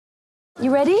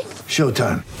You ready?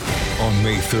 Showtime. On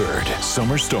May 3rd,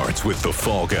 summer starts with The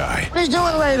Fall Guy. Let's do it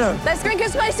later. Let's drink a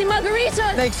spicy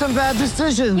margarita. Make some bad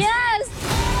decisions. Yes!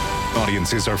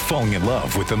 Audiences are falling in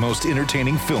love with the most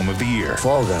entertaining film of the year.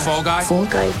 Fall Guy. Fall Guy? Fall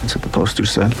Guy. That's what the poster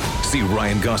said. See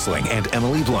Ryan Gosling and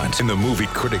Emily Blunt in the movie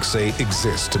critics say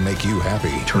exists to make you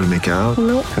happy. Trying to make it out?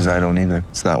 Nope. Because I don't either.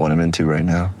 It's not what I'm into right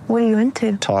now. What are you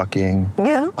into? Talking.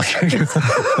 Yeah.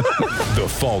 The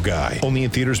Fall Guy. Only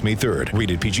in theaters May 3rd.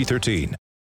 Rated PG-13.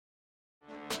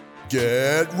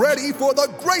 Get ready for the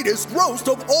greatest roast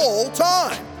of all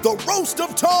time, the Roast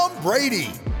of Tom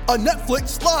Brady, a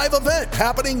Netflix live event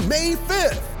happening May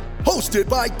 5th. Hosted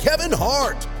by Kevin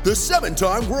Hart, the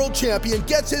 7-time world champion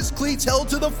gets his cleats held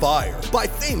to the fire by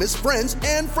famous friends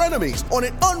and frenemies on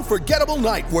an unforgettable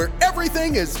night where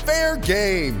everything is fair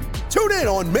game. Tune in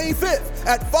on May 5th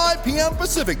at 5 p.m.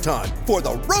 Pacific time for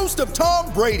the Roast of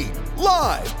Tom Brady,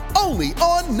 live only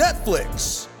on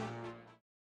Netflix.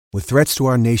 With threats to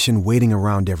our nation waiting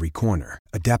around every corner,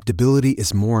 adaptability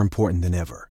is more important than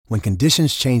ever. When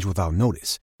conditions change without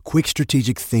notice, quick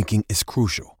strategic thinking is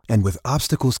crucial. And with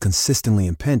obstacles consistently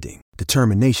impending,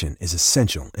 determination is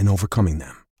essential in overcoming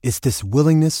them. It's this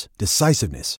willingness,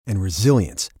 decisiveness, and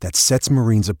resilience that sets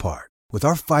Marines apart. With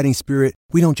our fighting spirit,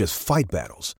 we don't just fight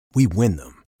battles, we win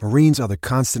them. Marines are the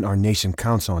constant our nation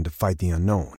counts on to fight the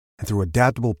unknown. And through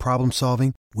adaptable problem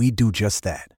solving, we do just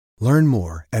that. Learn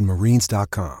more at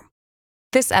marines.com.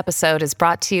 This episode is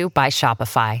brought to you by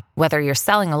Shopify. Whether you're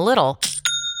selling a little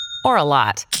or a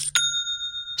lot,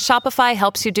 Shopify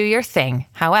helps you do your thing,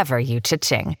 however you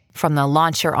cha-ching. From the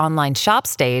launch your online shop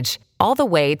stage, all the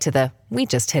way to the we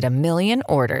just hit 1 million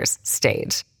orders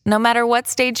stage. No matter what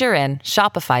stage you're in,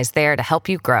 Shopify's there to help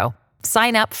you grow.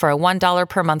 Sign up for a $1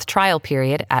 per month trial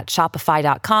period at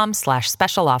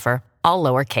shopify.com/special offer, all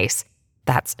lowercase.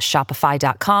 That's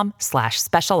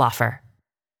shopify.com/special offer.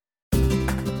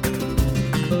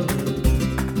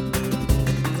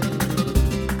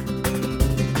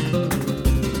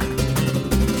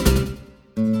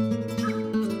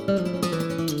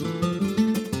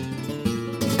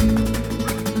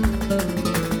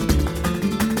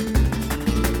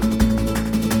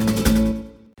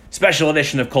 Special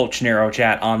edition of Colchonero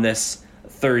Chat on this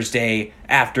Thursday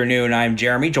afternoon. I'm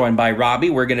Jeremy, joined by Robbie.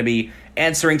 We're going to be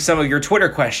answering some of your Twitter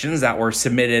questions that were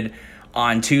submitted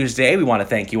on Tuesday. We want to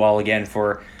thank you all again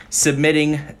for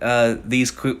submitting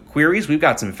these queries. We've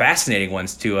got some fascinating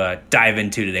ones to dive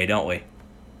into today, don't we?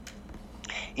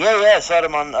 Yeah, I saw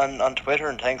them on Twitter,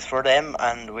 and thanks for them.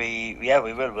 And we will.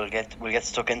 We'll get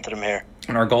stuck into them here.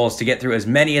 And our goal is to get through as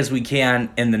many as we can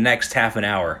in the next half an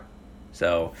hour.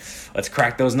 So let's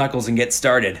crack those knuckles and get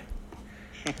started.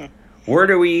 Where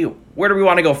do we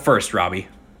want to go first, Robbie?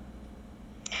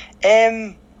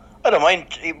 I don't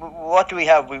mind. What do we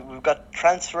have? We've got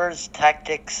transfers,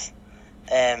 tactics.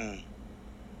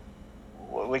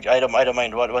 Which I don't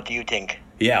mind. What do you think?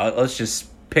 Yeah, let's just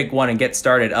pick one and get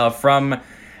started. From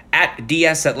at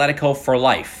DS Atletico for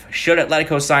life. Should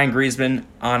Atletico sign Griezmann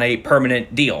on a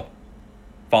permanent deal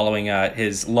following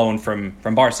his loan from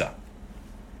Barca?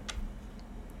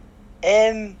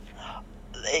 I'm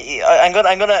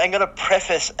gonna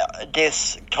preface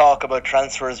this talk about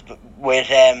transfers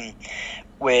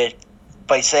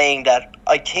by saying that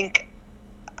I think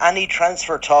any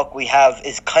transfer talk we have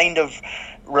is kind of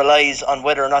relies on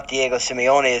whether or not Diego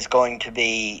Simeone is going to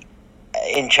be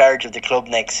in charge of the club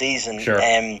next season. Sure.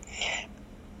 And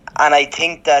I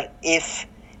think that if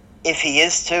he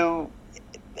is to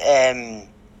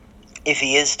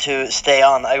stay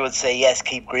on, I would say yes,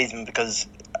 keep Griezmann, because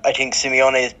I think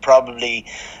Simeone is probably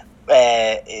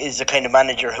is the kind of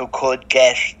manager who could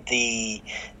get who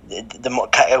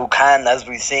can, as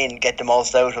we've seen, get the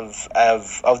most out of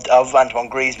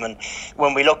Antoine Griezmann.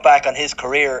 When we look back on his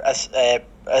career,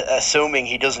 assuming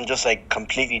he doesn't just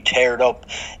completely tear it up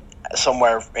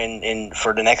somewhere in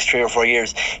for the next 3 or 4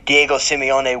 years, Diego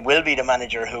Simeone will be the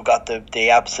manager who got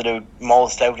the absolute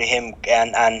most out of him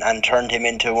and turned him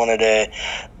into one of the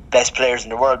best players in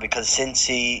the world, because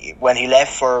when he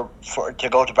left for to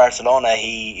go to Barcelona,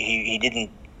 he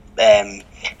didn't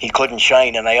he couldn't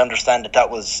shine, and I understand that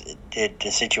was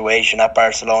the situation at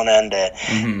Barcelona, and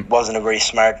wasn't a very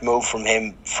smart move from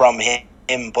him.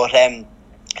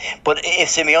 But if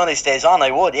Simeone stays on,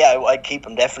 I'd keep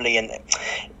him definitely. And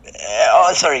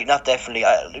not definitely.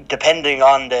 Depending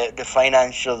on the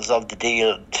financials of the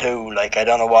deal too. I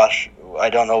don't know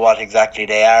what exactly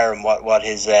they are, and what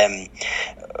his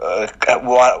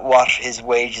what his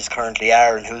wages currently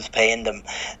are, and who's paying them.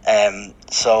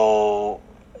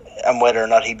 And whether or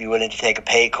not he'd be willing to take a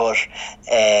pay cut,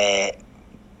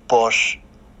 which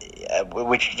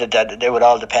they would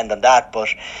all depend on that. But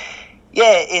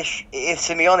Yeah, if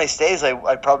Simeone stays,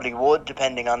 I probably would,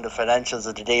 depending on the financials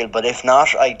of the deal. But if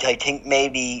not, I think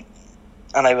maybe,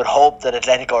 and I would hope that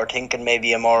Atletico are thinking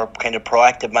maybe a more kind of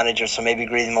proactive manager, so maybe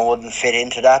Griezmann wouldn't fit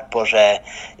into that. But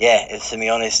if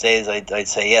Simeone stays, I'd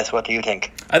say yes. What do you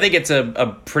think? I think it's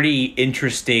a pretty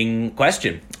interesting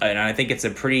question, and I think it's a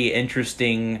pretty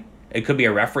interesting. It could be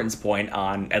a reference point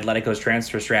on Atletico's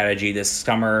transfer strategy this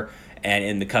summer and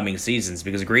in the coming seasons,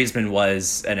 because Griezmann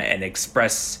was an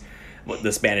express.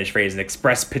 The Spanish phrase, an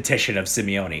express petition of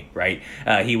Simeone, right?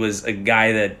 He was a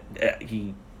guy that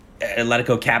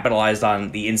Atletico capitalized on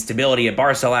the instability at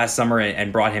Barca last summer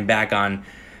and brought him back on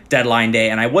deadline day.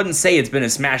 And I wouldn't say it's been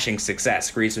a smashing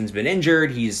success. Griezmann's been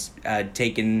injured. He's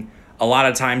taken a lot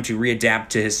of time to readapt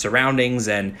to his surroundings,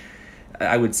 and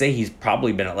I would say he's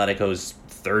probably been Atletico's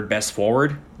third best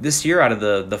forward this year out of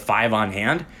the five on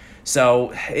hand.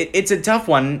 So it's a tough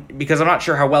one because I'm not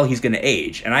sure how well he's going to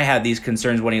age. And I had these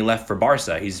concerns when he left for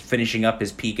Barca. He's finishing up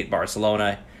his peak at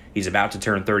Barcelona. He's about to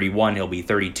turn 31. He'll be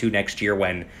 32 next year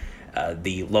when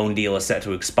the loan deal is set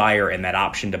to expire and that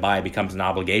option to buy becomes an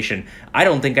obligation. I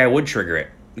don't think I would trigger it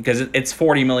because it's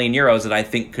 40 million euros that I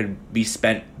think could be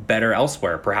spent better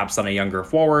elsewhere, perhaps on a younger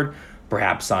forward,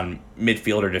 perhaps on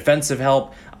midfield or defensive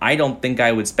help. I don't think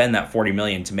I would spend that 40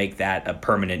 million to make that a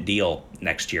permanent deal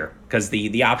next year, because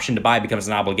the option to buy becomes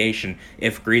an obligation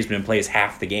if Griezmann plays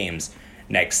half the games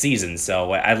next season. So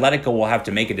Atletico will have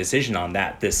to make a decision on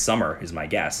that this summer, is my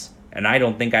guess. And I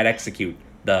don't think I'd execute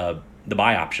the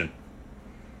buy option.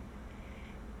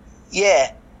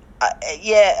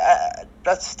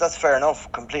 That's fair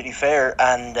enough, completely fair.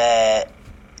 And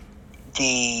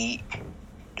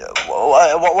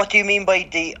what do you mean by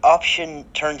the option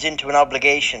turns into an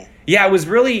obligation? Yeah, it was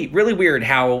really, really weird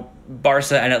how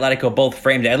Barca and Atletico both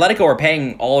framed it. Atletico are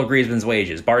paying all of Griezmann's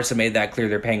wages. Barca made that clear.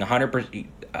 They're paying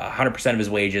 100% of his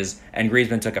wages, and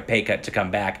Griezmann took a pay cut to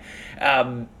come back.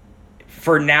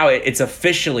 For now, it's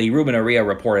officially, Ruben Aria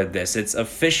reported this, it's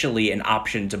officially an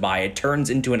option to buy. It turns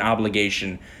into an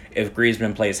obligation if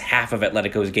Griezmann plays half of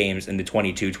Atletico's games in the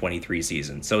 22-23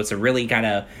 season. So it's a really kind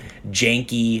of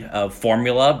janky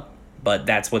formula, but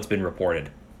that's what's been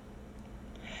reported.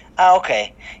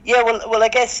 Okay. Yeah, well, I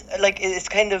guess, it's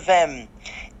kind of,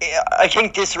 I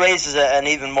think this raises an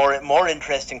even more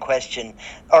interesting question,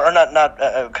 or not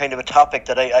kind of a topic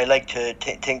that I like to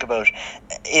think about,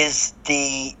 is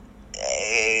the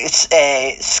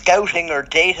scouting or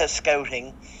data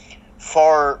scouting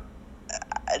for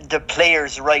the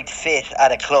player's right fit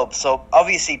at a club. So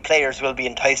obviously players will be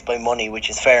enticed by money, which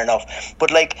is fair enough. But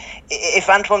if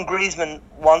Antoine Griezmann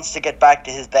wants to get back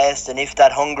to his best, and if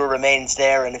that hunger remains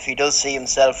there, and if he does see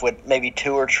himself with maybe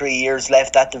 2 or 3 years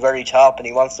left at the very top, and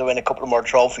he wants to win a couple of more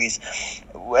trophies,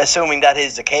 assuming that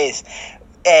is the case,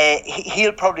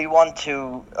 he'll probably want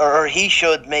to, or he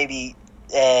should maybe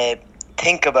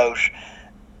think about,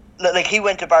 he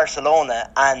went to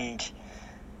Barcelona, and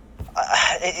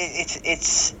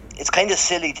it's kind of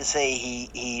silly to say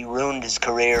he ruined his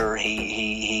career, or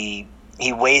he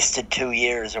wasted 2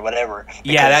 years or whatever.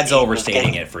 Yeah, that's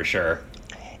overstating it for sure.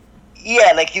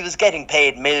 Yeah, he was getting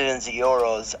paid millions of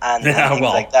euros and things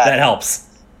like that. That helps.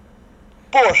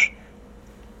 But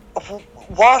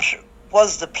what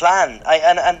was the plan?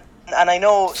 And I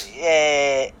know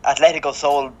Atletico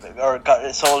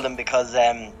sold him because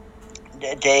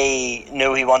they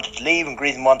knew he wanted to leave and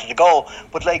Griezmann wanted to go.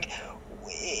 But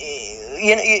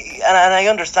and I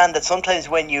understand that sometimes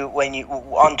when you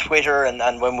on Twitter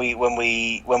and when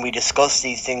we discuss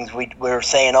these things, we're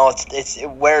saying, it's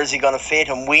where is he going to fit,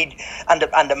 and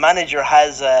the manager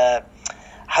has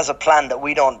a plan that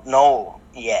we don't know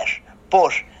yet.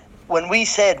 But when we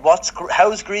said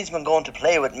how's Griezmann going to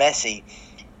play with Messi,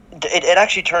 it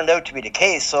actually turned out to be the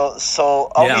case.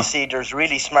 So obviously there's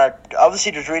really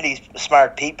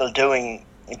smart people doing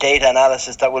data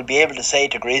analysis that will be able to say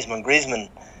to Griezmann,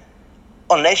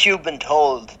 unless you've been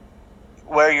told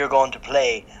where you're going to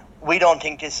play, we don't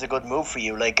think this is a good move for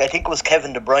you. I think it was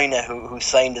Kevin De Bruyne who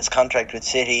signed his contract with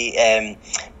City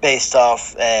based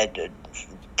off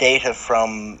data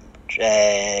from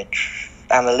Analytics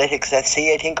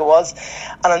FC, I think it was.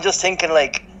 And I'm just thinking,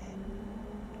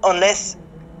 unless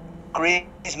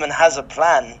Griezmann has a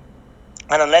plan,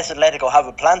 and unless Atletico have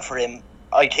a plan for him,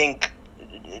 I think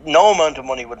no amount of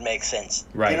money would make sense.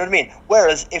 Right. You know what I mean?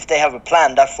 Whereas if they have a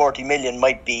plan, that 40 million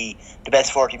might be the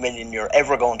best 40 million you're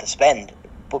ever going to spend.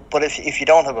 But if you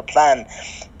don't have a plan,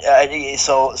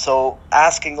 so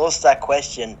asking us that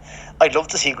question, I'd love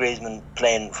to see Griezmann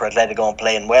playing for Atletico and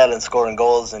playing well and scoring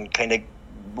goals and kind of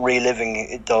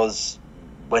reliving those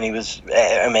when he was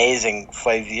amazing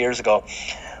 5 years ago.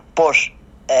 But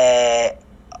I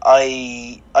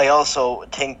also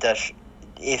think that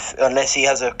unless he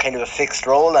has a kind of a fixed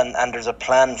role and there's a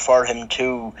plan for him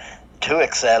to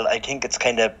excel, I think it's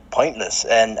kind of pointless.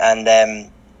 And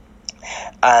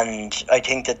I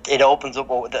think that it opens up.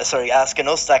 Asking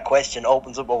us that question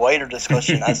opens up a wider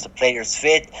discussion as to players'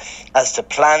 fit, as to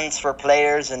plans for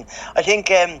players, and I think,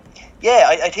 I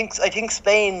think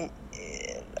Spain.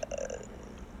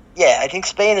 I think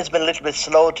Spain has been a little bit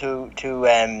slow to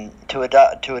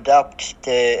adopt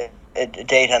the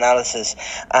data analysis,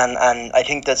 and I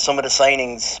think that some of the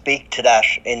signings speak to that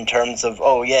in terms of,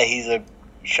 he's a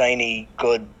shiny,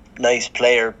 good, nice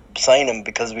player, sign him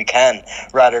because we can,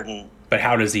 rather than. But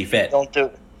how does he fit?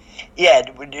 Too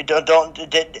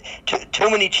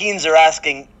many teams are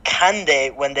asking, can they,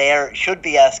 when they should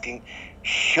be asking,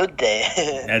 should they?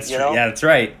 That's Yeah, that's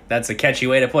right. That's a catchy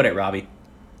way to put it, Robbie.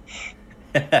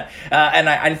 And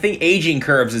I think aging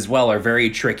curves as well are very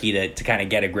tricky to kind of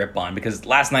get a grip on, because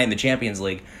last night in the Champions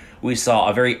League, we saw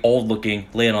a very old-looking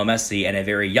Lionel Messi and a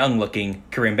very young-looking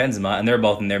Karim Benzema, and they're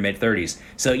both in their mid-30s.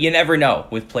 So you never know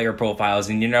with player profiles,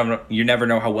 and you never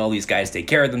know how well these guys take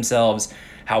care of themselves,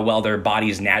 how well their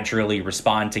bodies naturally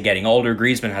respond to getting older.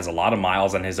 Griezmann has a lot of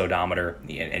miles on his odometer,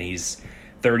 and he's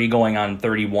 30 going on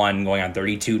 31, going on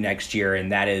 32 next year,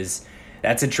 and that's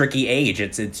a tricky age.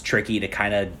 It's tricky to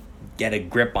kind of get a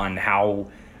grip on how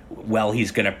well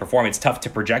he's going to perform. It's tough to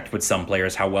project with some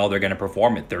players how well they're going to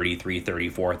perform at 33,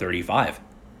 34, 35.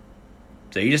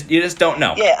 So you just don't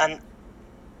know. And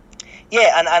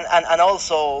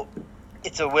also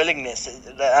it's a willingness,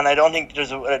 and I don't think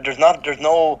there's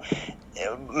no.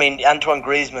 I mean, Antoine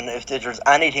Griezmann, if there's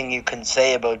anything you can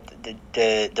say about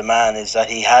the man, is that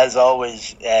he has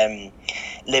always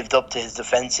lived up to his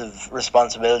defensive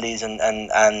responsibilities, and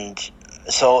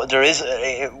so there is,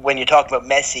 when you talk about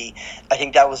Messi, I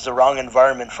think that was the wrong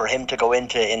environment for him to go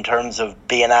into in terms of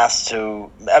being asked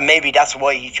to, and maybe that's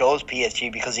why he chose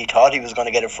PSG, because he thought he was going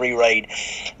to get a free ride,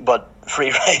 but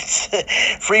free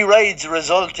rides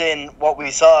result in what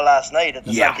we saw last night at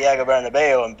the Santiago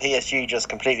Bernabeu, and PSG just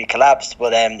completely collapsed.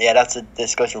 But that's a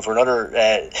discussion for another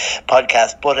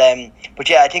podcast. But I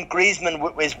think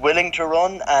Griezmann is willing to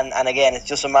run, and again, it's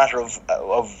just a matter of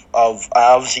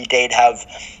obviously they'd have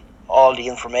all the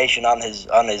information on his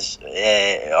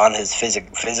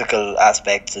physical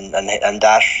aspects and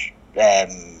that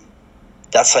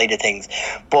side of things,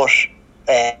 but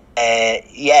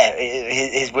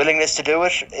his willingness to do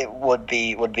it would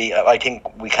be. I think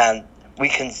we can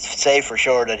say for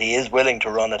sure that he is willing to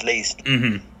run at least.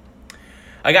 Mm-hmm.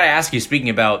 I gotta ask you, speaking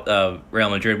about Real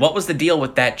Madrid, what was the deal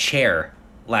with that chair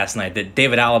last night that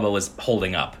David Alaba was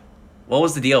holding up? What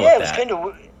was the deal with that?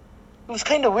 It was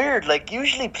kind of weird. Like,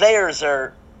 usually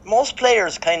most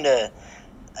players kind of,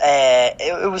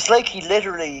 it was like he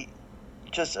literally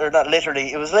just, or not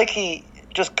literally, it was like he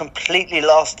just completely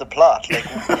lost the plot. Like,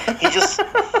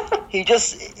 he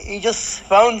just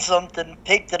found something,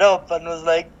 picked it up, and was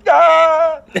like,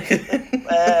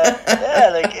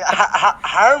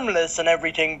 harmless and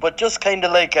everything, but just kind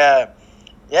of like,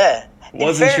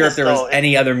 Wasn't sure if there was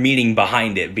any other meaning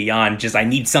behind it beyond just, I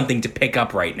need something to pick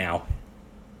up right now.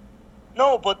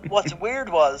 No, but what's weird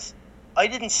was, I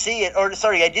didn't see it,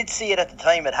 I did see it at the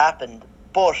time it happened,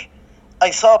 but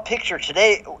I saw a picture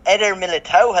today, Eder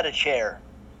Militao had a chair,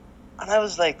 and I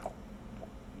was like,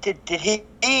 did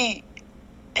he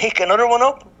pick another one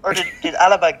up, or did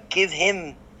Alaba give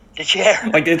him the chair?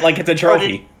 Like it's a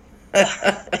trophy.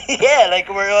 Like,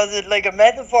 where was it, like a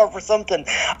metaphor for something?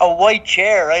 A white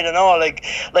chair, I don't know, like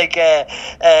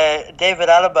David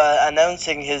Alaba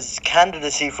announcing his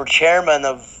candidacy for chairman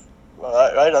of,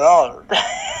 I don't know.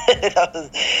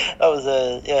 that was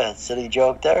a silly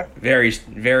joke there. Very,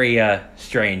 very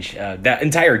strange. That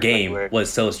entire game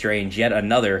was so strange. Yet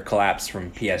another collapse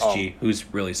from PSG.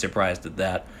 Who's really surprised at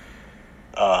that?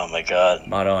 Oh my God!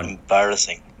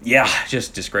 Embarrassing. Yeah,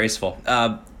 just disgraceful.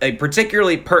 A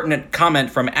particularly pertinent comment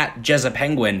from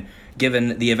 @JezzaPenguin,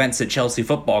 given the events at Chelsea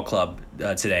Football Club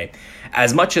today.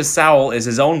 As much as Saul is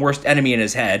his own worst enemy in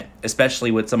his head,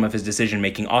 especially with some of his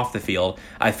decision-making off the field,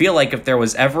 I feel like if there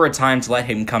was ever a time to let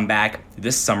him come back,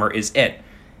 this summer is it.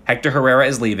 Hector Herrera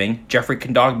is leaving, Jeffrey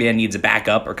Kondogbia needs a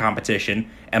backup or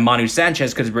competition, and Manu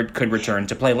Sanchez could return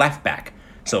to play left back.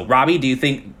 So, Robbie, do you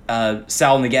think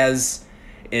Saul Niguez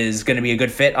is going to be a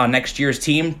good fit on next year's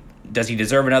team? Does he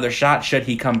deserve another shot? Should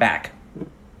he come back?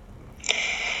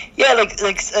 Yeah,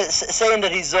 saying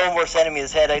that he's his own worst enemy in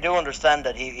his head, I do understand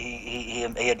that he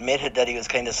admitted that he was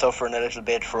kind of suffering a little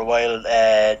bit for a while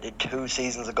 2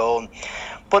 seasons ago,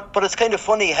 but it's kind of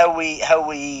funny how we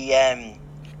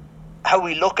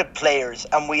look at players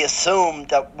and we assume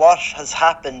that what has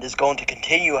happened is going to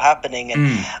continue happening,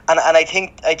 and I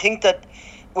think that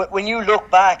when you look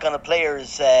back on a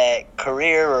player's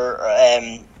career, or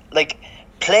like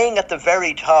playing at the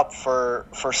very top for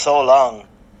so long,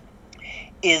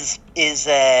 is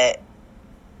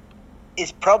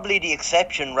probably the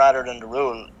exception rather than the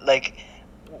rule. Like,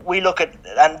 we look at,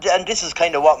 and this is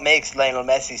kind of what makes Lionel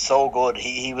Messi so good.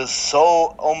 He was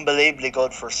so unbelievably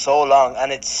good for so long,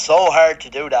 and it's so hard to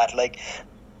do that. Like,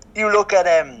 you look at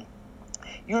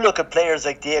players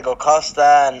like Diego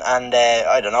Costa and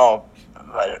I don't know,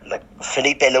 like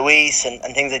Felipe Luis and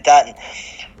things like that.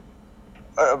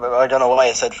 I don't know why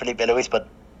I said Felipe Luis, but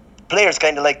players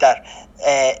kind of like that,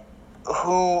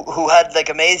 who had like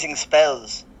amazing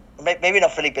spells. Maybe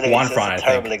not Felipe Luis. Juan Fran, is a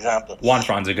terrible example. Juan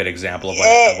Fran's a good example of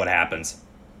what happens.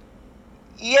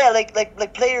 Yeah,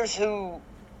 like players who,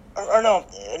 or no,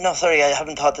 sorry, I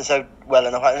haven't thought this out well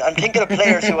enough. I'm thinking of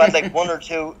players who had like one or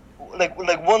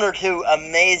two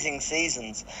amazing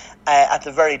seasons at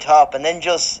the very top, and then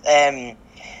just or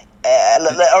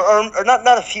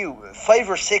not a few, 5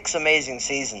 or 6 amazing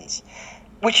seasons,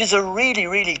 which is a really,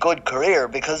 really good career,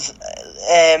 because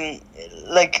I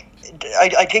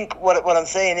think what I'm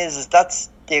saying is that's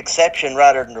the exception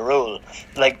rather than the rule.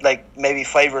 Like maybe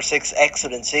 5 or 6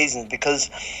 excellent seasons, because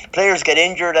players get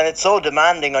injured and it's so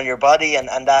demanding on your body and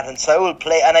that, and so will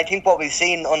play. And I think what we've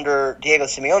seen under Diego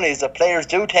Simeone is that players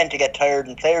do tend to get tired,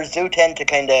 and players do tend to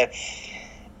kind of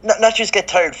not just get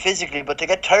tired physically, but they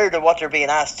get tired of what they're being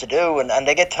asked to do, and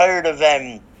they get tired of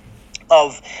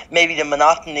maybe the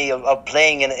monotony of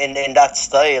playing in that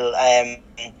style.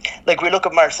 Like, we look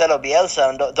at Marcelo Bielsa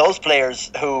and those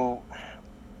players who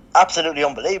absolutely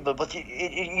unbelievable, but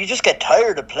you just get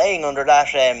tired of playing under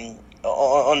that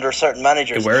under certain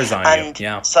managers. It wears on and you.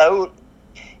 Yeah. So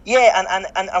yeah, and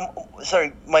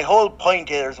sorry, my whole point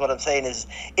here is what I'm saying is,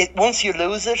 once you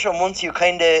lose it, and once you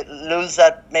kind of lose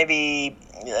that, maybe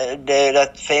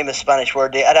that famous Spanish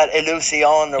word, that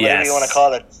ilusión, or whatever you want to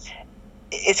call it,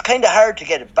 it's kind of hard to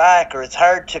get it back, or it's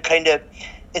hard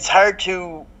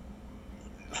to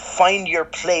find your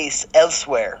place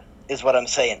elsewhere, is what I'm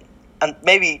saying. And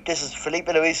maybe this is, Felipe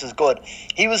Luis is good.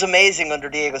 He was amazing under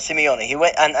Diego Simeone. He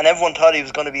went, and everyone thought he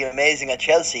was going to be amazing at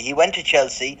Chelsea. He went to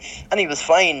Chelsea and he was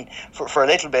fine for a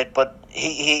little bit, but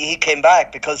he came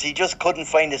back because he just couldn't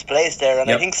find his place there. And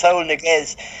I think Saúl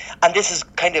Ñíguez, and this is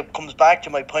kind of comes back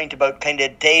to my point about kind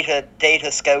of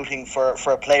data scouting for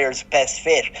a player's best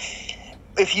fit.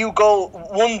 If you go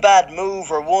one bad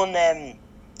move, or one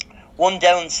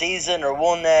down season, or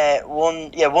one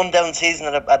down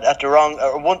season at the wrong,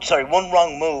 or one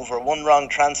wrong move, or one wrong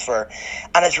transfer,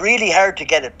 and it's really hard to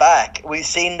get it back. We've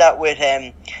seen that with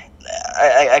a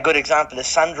good example is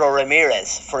Sandro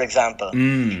Ramirez, for example.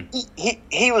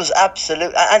 He was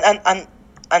absolute,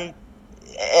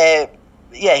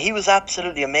 he was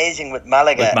absolutely amazing with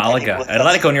Malaga.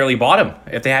 Atletico nearly bought him.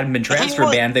 If they hadn't been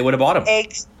transfer banned, they would have bought him.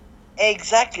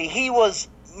 Exactly. He was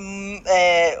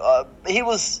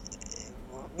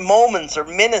moments or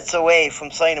minutes away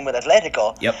from signing with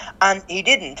Atletico. Yep. And he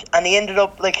didn't. And he ended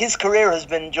up, like, his career has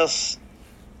been just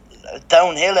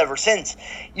downhill ever since.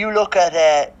 You look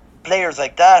at players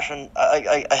like that, and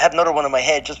I had another one in my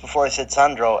head just before I said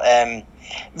Sandro.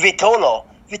 Vitolo.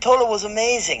 Vitolo was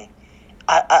amazing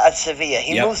at Sevilla.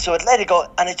 He moved to Atletico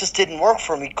and it just didn't work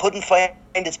for him. He couldn't find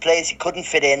his place. He couldn't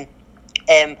fit in.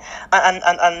 And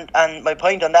my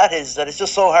point on that is that it's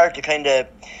just so hard to kind of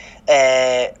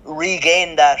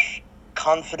regain that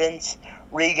confidence,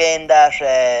 regain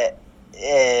that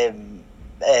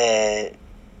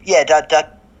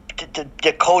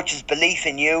the coach's belief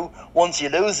in you once you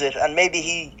lose it. And maybe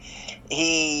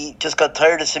he just got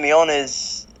tired of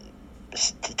Simeone's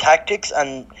tactics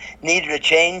and needed a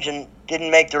change and didn't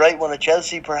make the right one at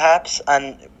Chelsea perhaps,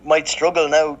 and might struggle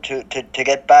now to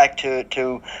get back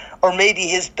to or maybe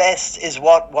his best is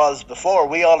what was before.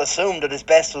 We all assumed that his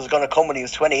best was going to come when he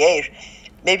was 28.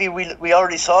 Maybe we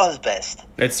already saw his best.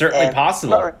 It's certainly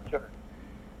possible.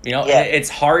 You know, it's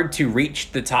hard to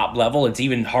reach the top level. It's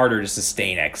even harder to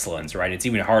sustain excellence, right? It's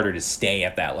even harder to stay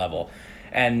at that level.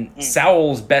 And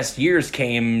Saúl's best years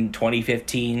came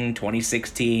 2015,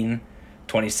 2016,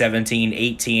 2017,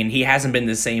 18. He hasn't been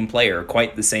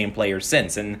quite the same player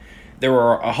since. And there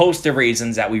were a host of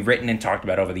reasons that we've written and talked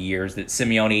about over the years that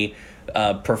Simeone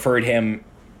preferred him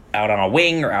out on a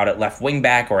wing or out at left wing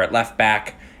back or at left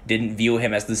back, didn't view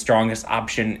him as the strongest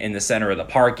option in the center of the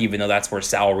park, even though that's where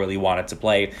Saúl really wanted to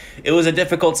play. It was a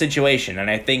difficult situation, and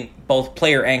I think both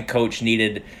player and coach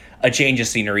needed a change of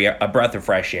scenery, a breath of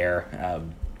fresh air,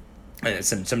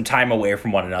 some time away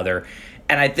from one another.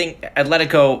 And I think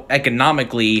Atletico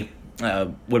economically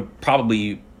would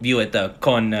probably view it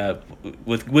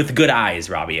with good eyes,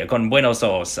 Robbie. Con buenos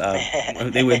ojos.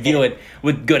 They would view it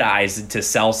with good eyes to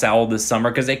sell Saul this summer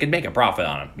because they could make a profit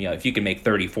on him. You know, if you can make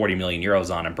 30, 40 million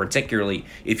euros on him, particularly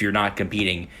if you're not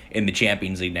competing in the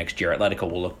Champions League next year, Atletico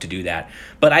will look to do that.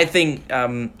 But I think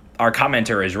our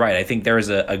commenter is right. I think there is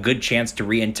a good chance to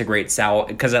reintegrate Saul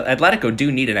because Atletico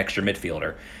do need an extra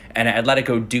midfielder, and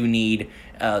Atletico do need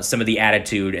some of the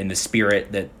attitude and the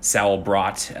spirit that Saul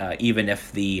brought, even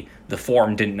if the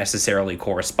form didn't necessarily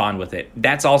correspond with it.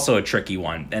 That's also a tricky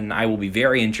one, and I will be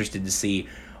very interested to see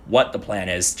what the plan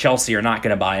is. Chelsea are not going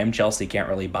to buy him. Chelsea can't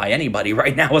really buy anybody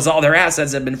right now as all their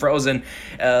assets have been frozen.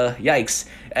 Yikes.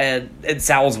 And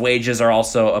Saul's wages are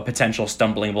also a potential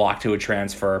stumbling block to a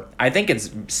transfer. I think it's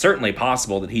certainly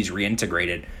possible that he's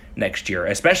reintegrated next year,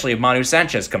 especially if Manu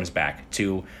Sanchez comes back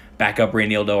to back up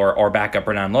Reinildo or back up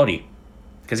Renan Lodi,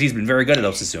 because he's been very good at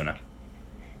Osasuna.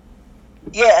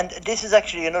 Yeah, and this is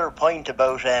actually another point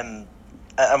about, and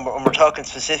we're talking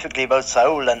specifically about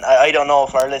Saul, and I don't know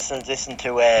if our listeners listen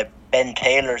to Ben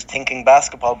Taylor's Thinking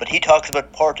Basketball, but he talks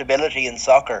about portability in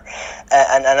soccer,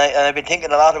 and I've been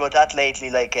thinking a lot about that lately,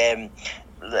 like, and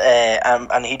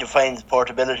he defines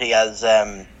portability as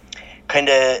kind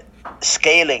of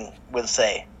scaling, we'll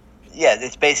say. Yeah,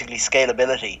 it's basically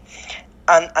scalability.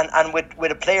 And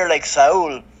with a player like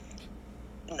Saul,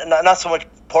 not so much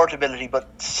portability,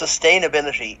 but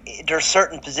sustainability. There's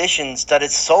certain positions that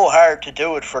it's so hard to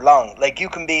do it for long. Like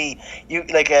and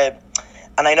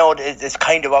I know it's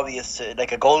kind of obvious,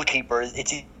 like a goalkeeper,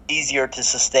 it's easier to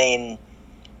sustain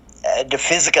the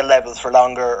physical levels for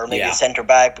longer, or maybe a centre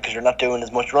back because you're not doing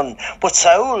as much running. But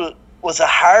Saul was a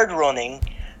hard running,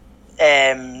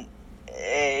 no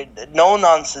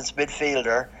nonsense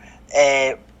midfielder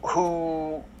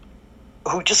who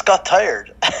just got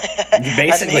tired.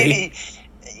 Basically.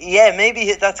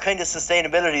 Maybe that's kind of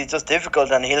sustainability is just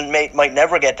difficult, and he might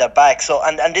never get that back. So,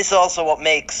 and this is also what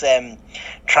makes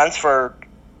transfer,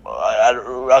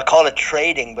 I'll call it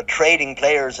trading, but trading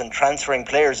players and transferring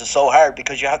players is so hard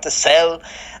because you have to sell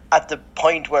at the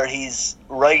point where he's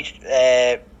reached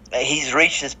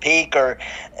his peak, or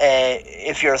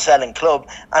if you're a selling club,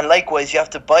 and likewise you have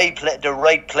to buy the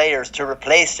right players to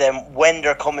replace them when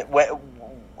they're coming.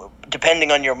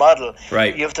 Depending on your model,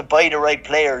 right, you have to buy the right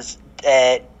players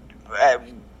that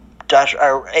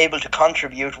are able to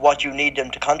contribute what you need them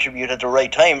to contribute at the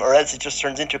right time, or else it just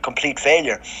turns into a complete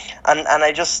failure. And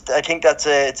I think that's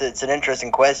it's an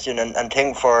interesting question and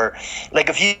thing for, like,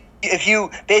 if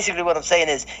you basically, what I'm saying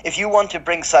is, if you want to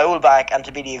bring Saul back and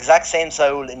to be the exact same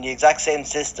Saul in the exact same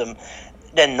system,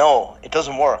 then no, it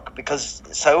doesn't work, because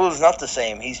Saul's not the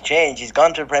same. He's changed. He's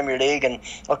gone to the Premier League, and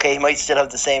okay, he might still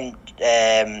have the same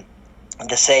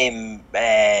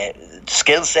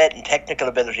skill set and technical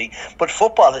ability, but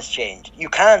football has changed. You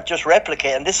can't just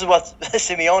replicate, and this is what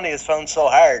Simeone has found so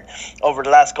hard over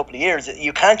the last couple of years.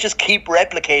 You can't just keep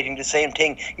replicating the same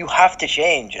thing. You have to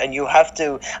change, and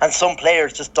and some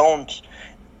players just don't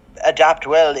adapt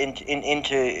well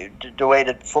into the way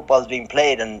that football is being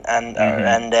played,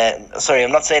 sorry,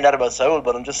 I'm not saying that about Saul,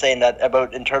 but I'm just saying that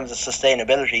about in terms of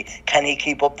sustainability. Can he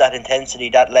keep up that intensity,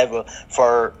 that level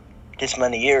for this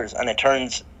many years? And it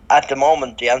turns, at the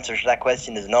moment, the answer to that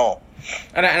question is no.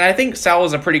 And I think Saul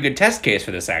is a pretty good test case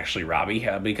for this, actually, Robbie,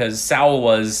 because Saul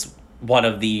was one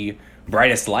of the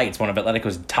brightest lights, one of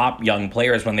Atletico's top young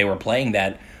players when they were playing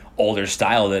that older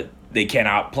style that they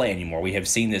cannot play anymore. We have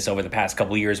seen this over the past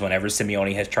couple of years. Whenever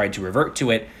Simeone has tried to revert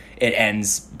to it, it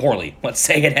ends poorly. Let's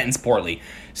say it ends poorly.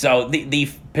 So the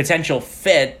potential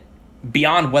fit,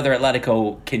 beyond whether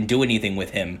Atletico can do anything with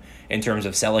him in terms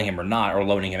of selling him or not, or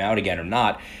loaning him out again or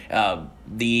not,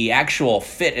 the actual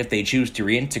fit, if they choose to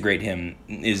reintegrate him,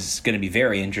 is going to be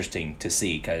very interesting to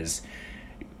see, because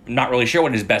I'm not really sure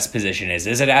what his best position is.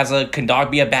 Is it as a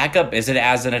Kondogbia backup? Is it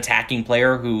as an attacking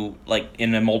player who, like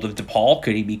in the mold of DePaul,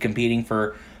 could he be competing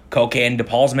for Koke and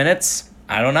DePaul's minutes?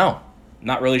 I don't know.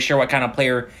 Not really sure what kind of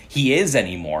player he is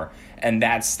anymore, and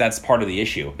that's part of the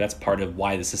issue. That's part of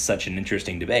why this is such an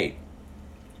interesting debate.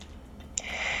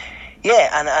 Yeah,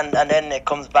 and then it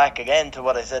comes back again to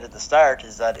what I said at the start,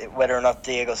 is that whether or not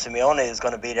Diego Simeone is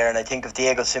going to be there. And I think if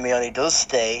Diego Simeone does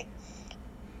stay,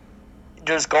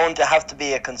 there's going to have to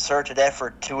be a concerted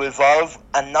effort to evolve,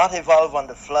 and not evolve on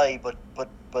the fly, but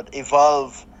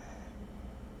evolve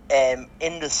in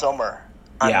the summer,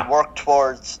 and work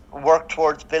towards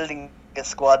building a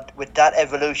squad with that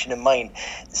evolution in mind.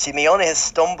 Simeone has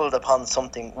stumbled upon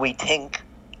something, we think,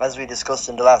 as we discussed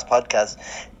in the last podcast.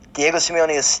 Diego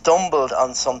Simeone has stumbled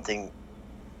on something,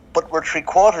 but we're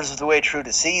 3/4 of the way through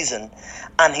the season,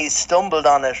 and he's stumbled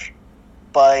on it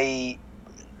by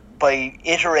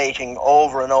iterating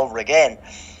over and over again.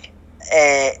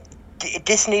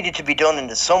 this needed to be done in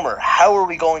the summer. How are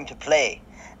we going to play?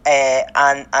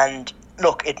 And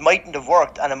look, it mightn't have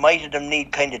worked, and it might have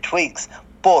need kind of tweaks,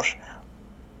 but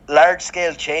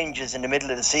large-scale changes in the middle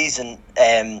of the season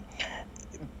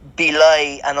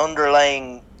belie an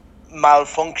underlying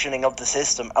malfunctioning of the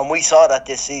system, and we saw that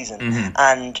this season.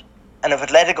 And if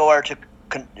Atletico are to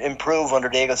improve under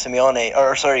Diego Simeone,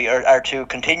 or to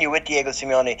continue with Diego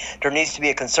Simeone, there needs to be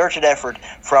a concerted effort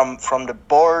from the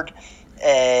board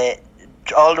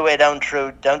all the way down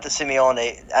to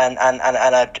Simeone, and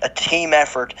a team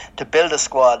effort to build a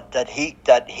squad that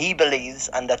he believes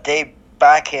and that they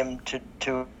back him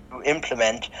to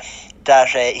implement, that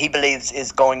he believes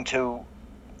is going to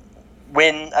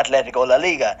win Atletico La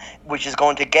Liga, which is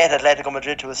going to get Atletico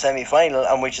Madrid to a semi-final,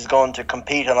 and which is going to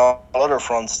compete on all other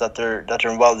fronts that they're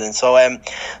involved in. So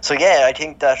yeah, I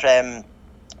think that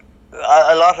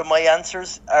a lot of my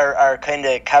answers are kind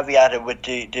of caveated with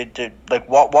the like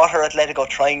what are Atletico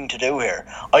trying to do here?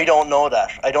 I don't know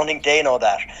that. I don't think they know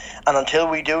that, and until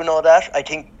we do know that, I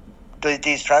think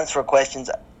these transfer questions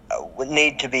would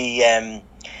need to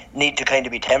kind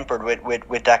of be tempered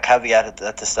with that caveat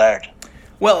at the start.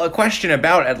 Well, a question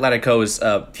about Atletico's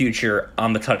future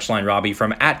on the touchline, Robbie,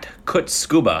 from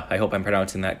 @Kutscuba. I hope I'm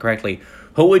pronouncing that correctly.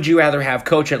 Who would you rather have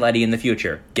coach Atleti in the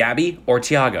future, Gabi or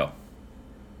Thiago?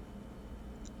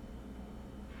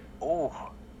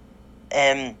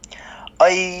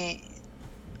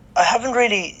 I haven't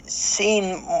really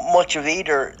seen much of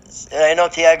either. I know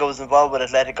Thiago was involved with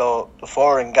Atletico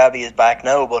before, and Gabi is back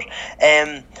now. But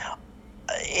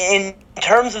in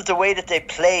terms of the way that they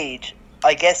played,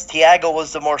 I guess Thiago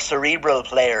was the more cerebral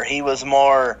player. He was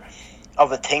more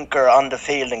of a thinker on the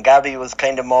field, and Gabi was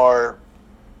kind of more.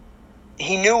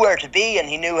 He knew where to be, and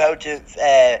he knew how to.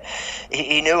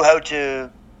 He knew how to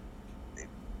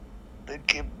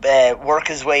work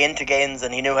his way into games,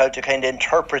 and he knew how to kind of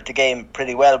interpret the game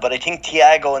pretty well. But I think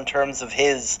Thiago, in terms of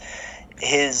his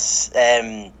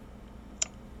and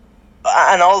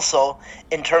also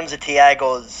in terms of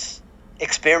Thiago's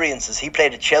experiences, he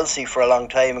played at Chelsea for a long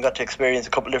time and got to experience a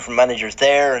couple of different managers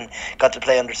there, and got to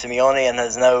play under Simeone, and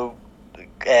has now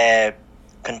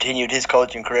continued his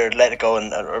coaching career at Atletico.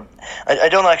 And I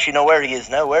don't actually know where he is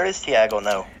now. Where is Thiago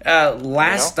now?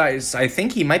 I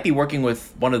think he might be working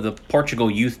with one of the Portugal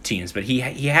youth teams, but he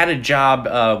had a job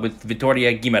with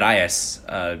Vitória Guimarães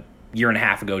a year and a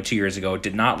half ago, 2 years ago. It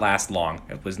did not last long.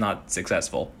 It was not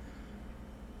successful.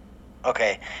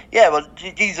 Okay. Yeah, well,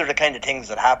 these are the kind of things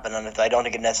that happen, and I don't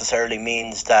think it necessarily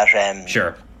means that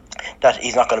that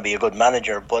he's not going to be a good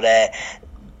manager, but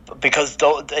because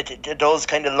those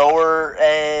kind of lower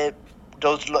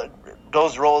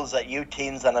those roles at youth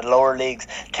teams and at lower leagues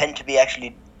tend to be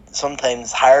actually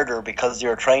sometimes harder, because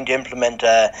you're trying to implement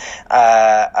a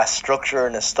structure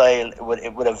and a style with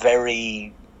a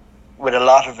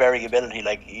lot of variability.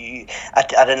 Like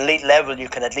at an elite level, you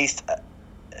can at least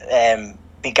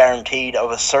be guaranteed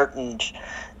of a certain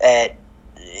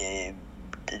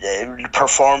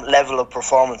level of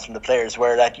performance from the players,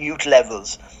 where at youth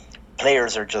levels,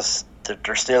 players are just,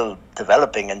 they're still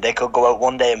developing, and they could go out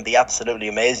one day and be absolutely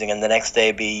amazing, and the next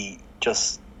day be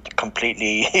just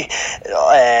completely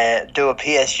do a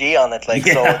PSG on it. Like,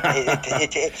 so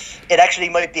it actually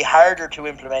might be harder to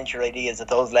implement your ideas at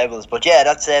those levels. But yeah,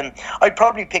 that's I'd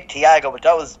probably pick Thiago,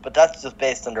 but that's just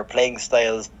based on their playing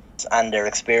styles and their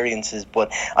experiences.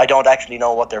 But I don't actually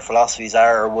know what their philosophies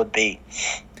are or would be.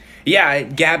 Yeah,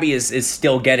 Gabi is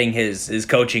still getting his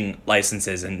coaching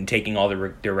licenses and taking all the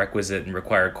requisite and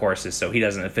required courses, so he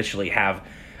doesn't officially have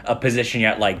a position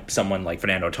yet like someone like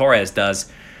Fernando Torres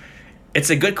does.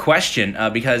 It's a good question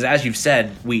because, as you've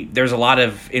said, there's a lot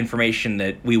of information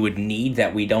that we would need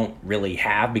that we don't really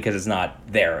have because it's not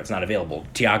there. It's not available.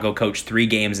 Thiago coached 3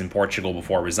 games in Portugal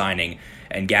before resigning,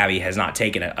 and Gabi has not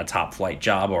taken a top-flight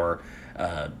job or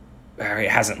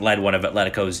hasn't led one of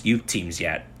Atletico's youth teams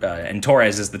yet. And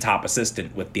Torres is the top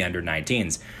assistant with the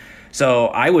under-19s. So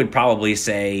I would probably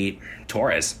say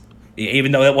Torres.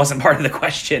 Even though that wasn't part of the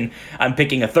question, I'm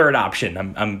picking a third option.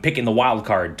 I'm picking the wild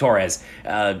card, Torres,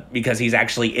 because he's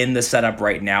actually in the setup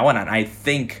right now. And I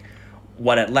think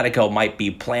what Atletico might be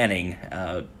planning,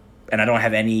 and I don't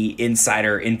have any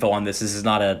insider info on this. This is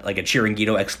not a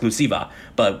Chiringuito exclusiva.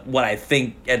 But what I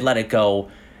think Atletico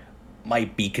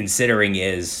might be considering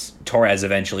is Torres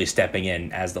eventually stepping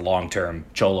in as the long-term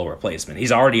Cholo replacement.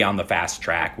 He's already on the fast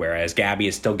track, whereas Gabi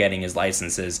is still getting his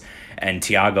licenses, and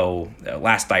Thiago,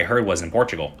 last I heard, was in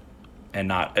Portugal and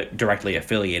not directly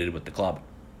affiliated with the club.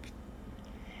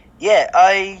 Yeah,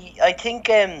 I think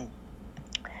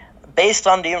based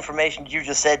on the information you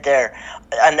just said there,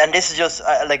 and this is just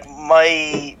like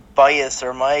my bias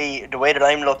or the way that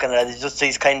I'm looking at it is just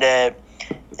these kind of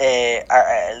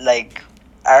like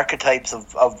archetypes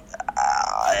of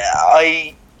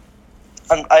I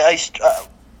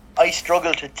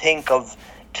struggle to think of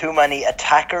too many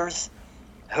attackers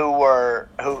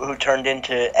who turned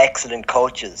into excellent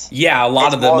coaches. Yeah, a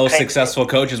lot of the most successful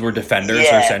coaches were defenders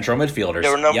or central midfielders.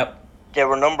 There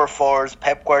were number fours,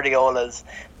 Pep Guardiola's,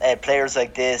 players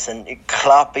like this, and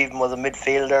Klopp even was a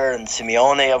midfielder, and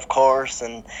Simeone, of course,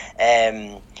 and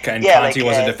Conte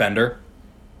was a defender.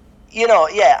 You know,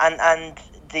 and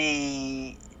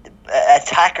the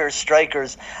attackers,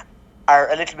 strikers are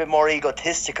a little bit more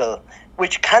egotistical,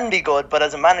 which can be good, but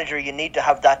as a manager you need to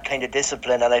have that kind of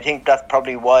discipline, and I think that's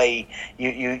probably why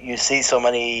you see so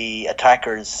many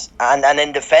attackers and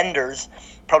then defenders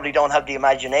probably don't have the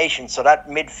imagination. So that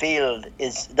midfield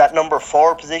that number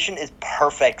 4 position is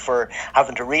perfect for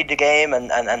having to read the game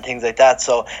and things like that.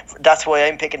 So that's why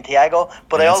I'm picking Thiago.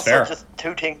 But I also fair.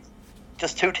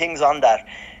 Just two things on that.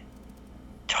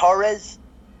 Torres,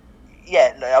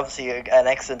 yeah, obviously an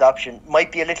excellent option.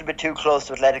 Might be a little bit too close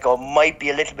to Atletico. Might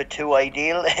be a little bit too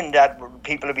ideal in that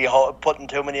people will be putting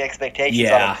too many expectations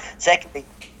on him. Secondly,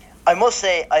 I must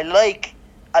say I like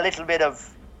a little bit of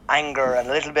anger and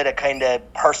a little bit of kind of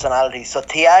personality. So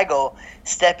Thiago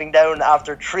stepping down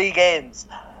after 3 games,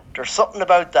 there's something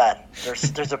about that.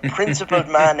 There's a principled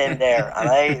man in there, and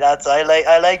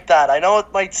I like that. I know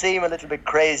it might seem a little bit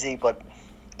crazy, but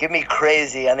give me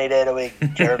crazy any day of the week,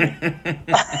 Jeremy.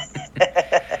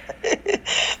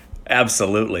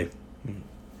 Absolutely.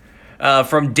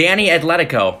 From Danny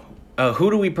Atletico,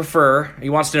 who do we prefer? He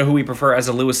wants to know who we prefer as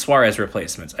a Luis Suarez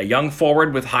replacement. A young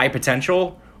forward with high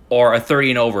potential, or a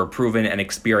 30 and over proven and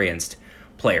experienced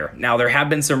player? Now, there have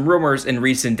been some rumors in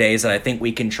recent days that I think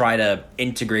we can try to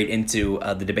integrate into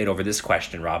the debate over this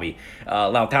question, Robbie.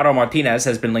 Lautaro Martinez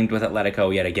has been linked with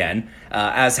Atletico yet again,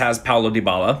 as has Paulo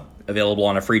Dybala, available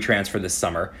on a free transfer this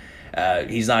summer.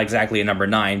 He's not exactly a number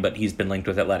 9, but he's been linked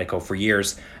with Atletico for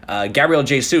years. Gabriel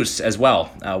Jesus as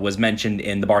well was mentioned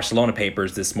in the Barcelona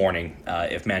papers this morning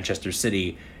if Manchester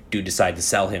City do decide to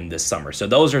sell him this summer. So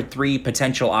those are 3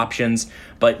 potential options.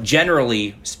 But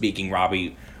generally speaking,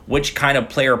 Robbie, which kind of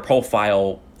player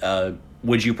profile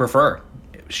would you prefer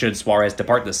should Suarez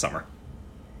depart this summer?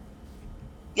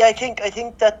 Yeah, I think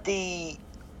that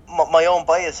my own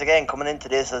bias again coming into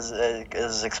this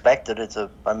as expected. It's an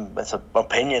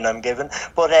opinion I'm given,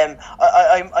 but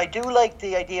I do like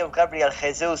the idea of Gabriel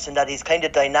Jesus in that he's kind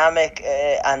of dynamic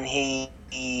and he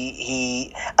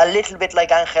a little bit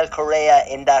like Angel Correa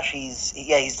in that he's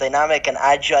dynamic and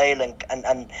agile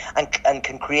and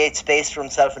can create space for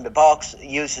himself in the box,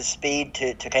 use his speed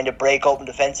to kind of break open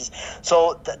defenses.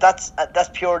 So that's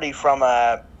purely from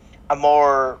a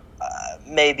more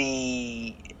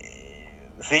maybe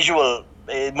visual,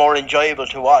 more enjoyable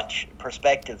to watch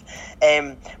perspective.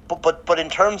 But in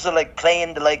terms of like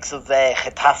playing the likes of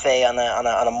Getafe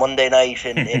on a Monday night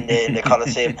in the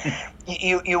Coliseum,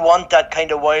 you want that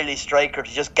kind of wily striker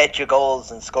to just get you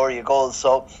goals and score you goals.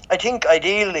 So I think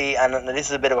ideally, and this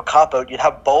is a bit of a cop out, you'd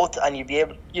have both, and you'd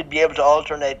be able to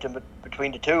alternate them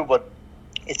between the two, but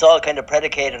it's all kind of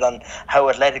predicated on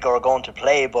how Atletico are going to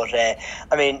play. But I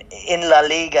mean, in La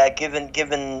Liga,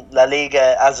 given La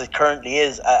Liga as it currently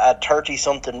is, a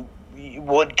 30-something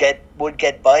would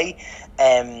get by,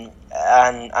 and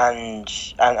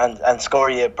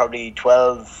score you probably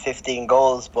 12, 15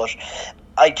 goals. But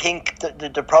I think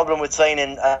the problem with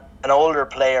signing an older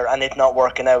player and it not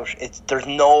working out, there's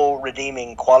no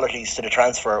redeeming qualities to the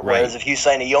transfer. Right. Whereas if you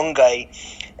sign a young guy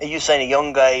who's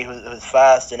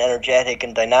fast and energetic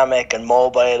and dynamic and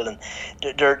mobile, and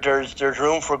there's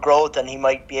room for growth, and he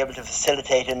might be able to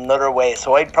facilitate in another way.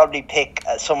 So I'd probably pick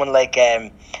someone like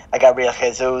a Gabriel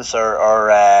Jesus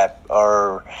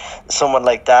or someone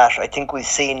like that. I think we've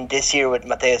seen this year with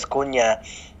Matheus Cunha,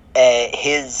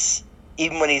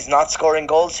 even when he's not scoring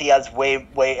goals, he has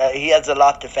he has a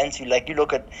lot defensively. Like you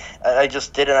look at, I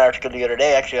just did an article the other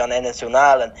day actually on Enes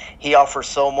Unal, and he offers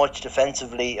so much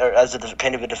defensively, or as a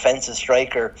kind of a defensive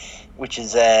striker, which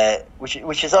is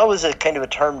always a kind of a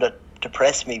term that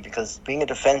depressed me, because being a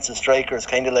defensive striker is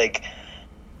kind of like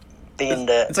being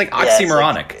it's like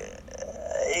oxymoronic.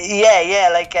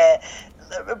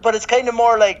 But it's kind of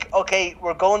more like, okay,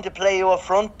 we're going to play you up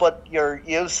front, but you're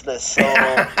useless, so you're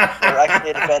actually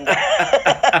a defender.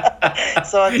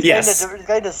 So it's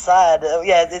kind of sad.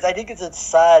 I think it's a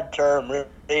sad term,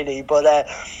 really. But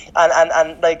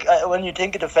when you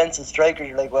think of defensive striker,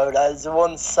 you're like, wow, that is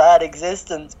one sad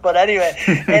existence. But anyway,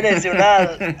 Enes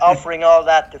Unal offering all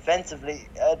that defensive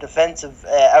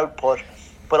output,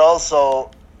 but also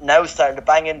now starting to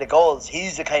bang in the goals.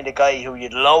 He's the kind of guy who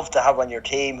you'd love to have on your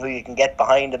team, who you can get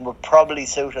behind, and would probably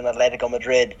suit an Atletico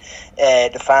Madrid,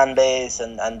 the fan base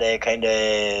and the kind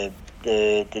of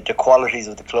the qualities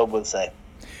of the club, we'll say.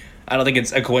 I don't think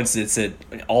it's a coincidence that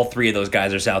all three of those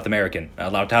guys are South American.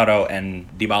 Lautaro and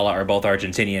Dybala are both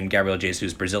Argentinian, Gabriel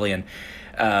Jesus Brazilian.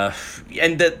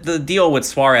 And the deal with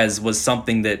Suarez was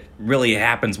something that really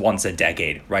happens once a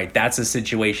decade, right? That's a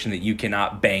situation that you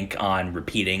cannot bank on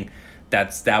repeating.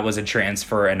 That was a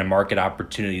transfer and a market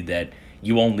opportunity that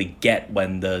you only get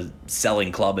when the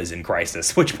selling club is in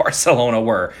crisis, which Barcelona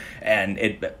were, and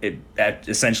it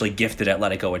essentially gifted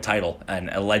Atletico a title and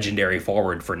a legendary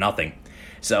forward for nothing.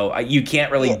 So you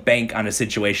can't really bank on a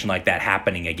situation like that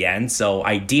happening again. So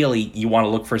ideally, you want to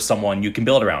look for someone you can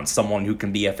build around, someone who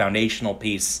can be a foundational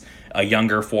piece, a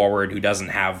younger forward who doesn't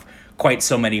have quite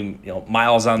so many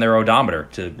miles on their odometer,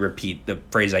 to repeat the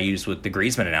phrase I used with the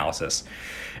Griezmann analysis.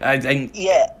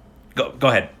 Go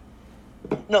ahead.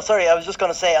 No, sorry, I was just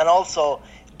going to say, and also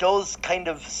those kind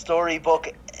of storybook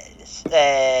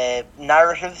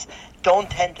narratives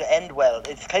don't tend to end well.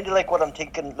 It's kind of like what I'm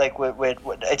thinking, like with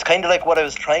it's kind of like what I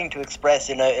was trying to express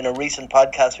in a recent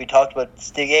podcast. We talked about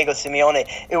Diego Simeone.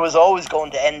 It was always going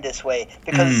to end this way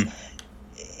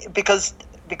because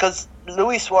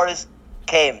Luis Suarez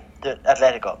came to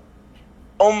Atletico.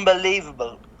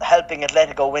 Unbelievable, helping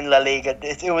Atletico win La Liga.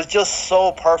 It was just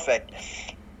so perfect.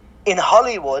 In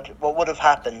Hollywood, what would have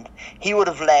happened, he would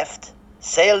have left,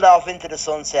 sailed off into the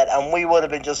sunset, and we would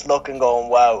have been just looking, going,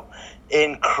 wow,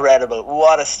 incredible,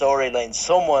 what a storyline.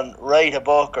 Someone write a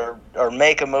book or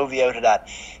make a movie out of that.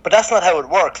 But that's not how it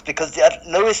works, because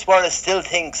Luis Suarez still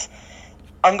thinks,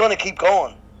 I'm going to keep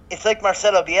going. It's like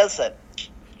Marcelo Bielsa.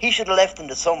 He should have left in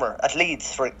the summer at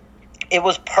Leeds. It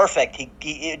was perfect.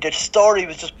 The story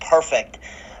was just perfect.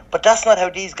 But that's not how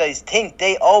these guys think.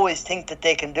 They always think that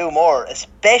they can do more,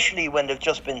 especially when they've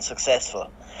just been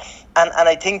successful. And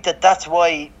I think that's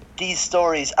why these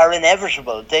stories are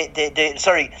inevitable.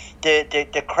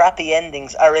 The crappy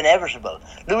endings are inevitable.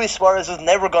 Luis Suarez was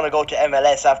never going to go to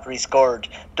MLS after he scored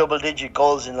double-digit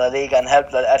goals in La Liga and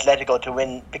helped Atletico to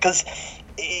win, because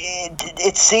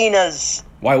it's seen as...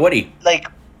 Why would he?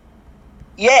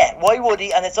 Why would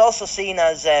he? And it's also seen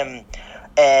as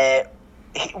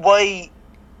why...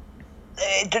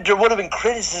 there would have been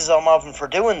criticism of him for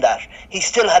doing that. He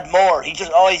still had more. He's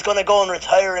going to go and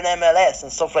retire in MLS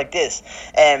and stuff like this.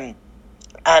 And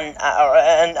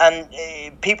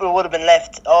people would have been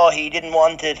left, he didn't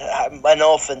want it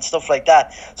enough and stuff like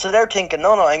that. So they're thinking,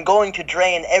 no, I'm going to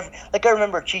drain every... Like, I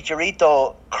remember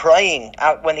Chicharito crying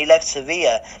out when he left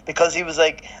Sevilla, because he was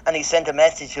like, and he sent a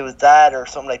message to his dad or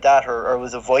something like that, or it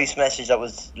was a voice message that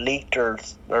was leaked or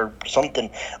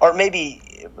something. Or maybe,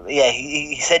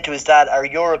 he said to his dad, our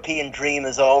European dream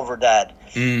is over, Dad.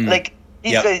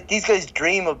 These guys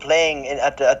dream of playing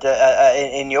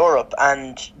in Europe,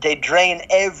 and they drain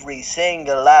every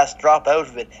single last drop out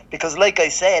of it. Because, like I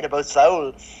said about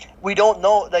Saul, we don't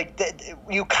know.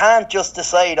 You can't just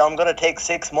decide, I'm going to take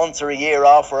 6 months or a year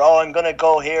off, or I'm going to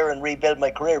go here and rebuild my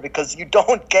career, because you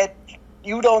don't get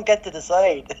to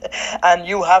decide. And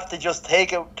you have to just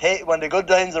take when the good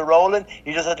times are rolling.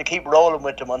 You just have to keep rolling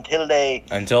with them until they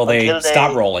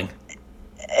stop rolling.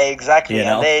 Exactly,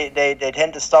 and they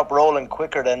tend to stop rolling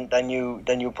quicker than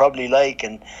you probably like,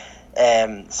 and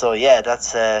that's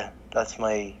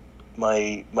my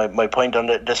point on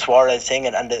the Suarez thing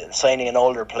and the signing an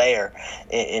older player,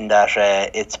 in that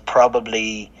it's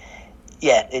probably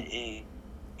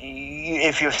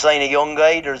if you sign a young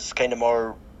guy, there's kind of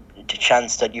more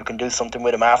chance that you can do something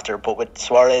with him after, but with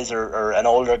Suarez or an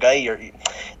older guy,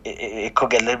 it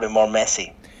could get a little bit more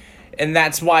messy. And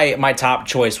that's why my top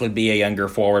choice would be a younger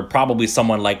forward, probably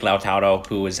someone like Lautaro,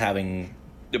 who is having...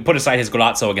 Put aside his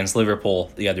golazo against Liverpool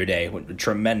the other day, a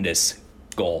tremendous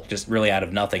goal, just really out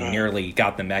of nothing, nearly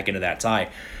got them back into that tie.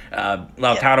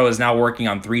 Lautaro is now working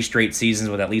on 3 straight seasons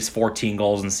with at least 14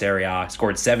 goals in Serie A,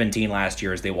 scored 17 last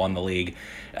year as they won the league.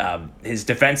 His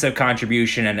defensive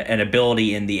contribution and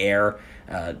ability in the air,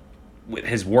 with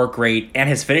his work rate and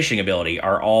his finishing ability,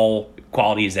 are all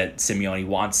qualities that Simeone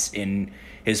wants in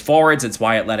his forwards. It's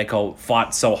why Atletico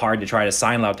fought so hard to try to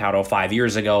sign Lautaro 5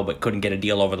 years ago, but couldn't get a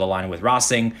deal over the line with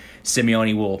Racing.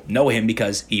 Simeone will know him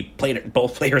because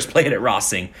both players played at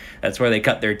Racing. That's where they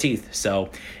cut their teeth.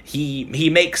 So he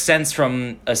makes sense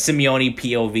from a Simeone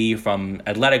POV, from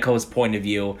Atletico's point of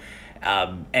view.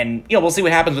 And we'll see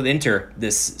what happens with Inter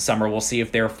this summer. We'll see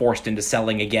if they're forced into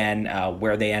selling again,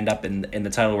 where they end up in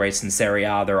the title race in Serie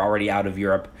A. They're already out of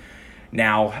Europe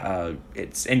now.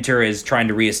 Inter is trying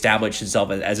to reestablish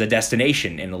itself as a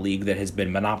destination in a league that has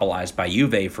been monopolized by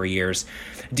Juve for years.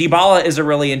 Dybala is a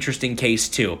really interesting case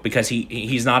too, because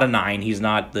he's not a 9. He's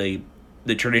not the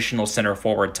traditional center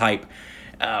forward type,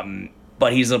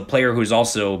 but he's a player who's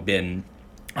also been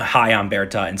high on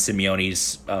Berta and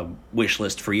Simeone's wish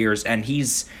list for years, and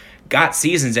he's got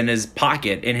seasons in his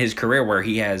pocket in his career where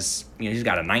he has, he's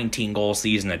got a 19-goal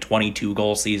season, a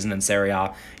 22-goal season in Serie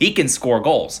A. He can score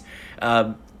goals,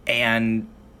 and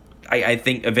I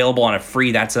think available on a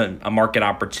free, that's a market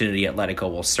opportunity Atletico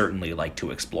will certainly like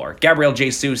to explore. Gabriel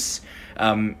Jesus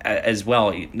as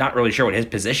well, not really sure what his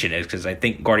position is, because I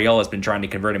think Guardiola's been trying to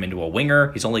convert him into a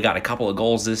winger. He's only got a couple of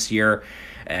goals this year,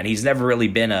 and he's never really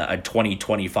been a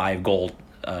 20-25 goal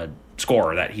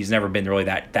scorer. That he's never been really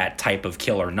that type of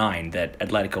killer 9 that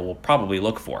Atletico will probably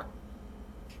look for.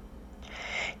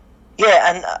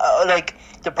 Yeah, and like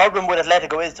the problem with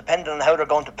Atletico is, depending on how they're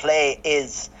going to play,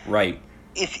 is right.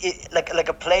 If it, like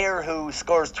a player who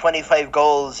scores 25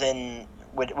 goals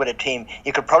with a team,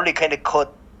 you could probably kind of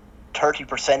cut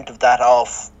 30% of that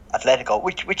off Atletico,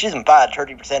 which isn't bad.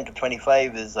 30% of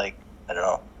 25 is like, I don't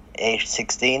know, 8,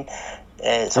 16,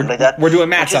 something like that. We're doing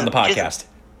maths on the podcast.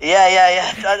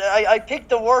 Yeah. I picked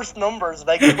the worst numbers,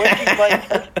 like 25,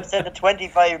 30% of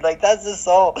 25. Like, that's just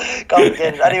so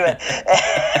complicated. Anyway,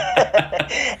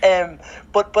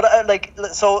 but like,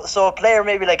 so a player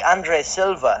maybe like Andre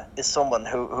Silva is someone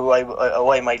who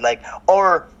I might like,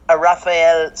 or a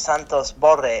Rafael Santos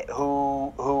Borre,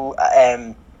 who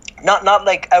not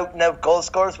like out and out goal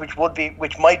scorers, which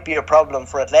might be a problem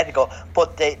for Atletico,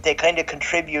 but they kind of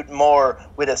contribute more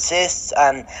with assists,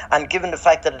 and given the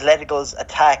fact that Atletico's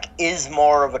attack is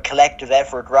more of a collective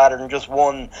effort rather than just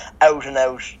one out and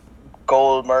out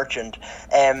goal merchant,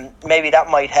 maybe that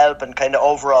might help in kind of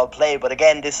overall play. But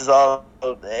again, this is all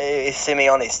if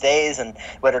Simeone stays, and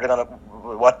whether they're gonna,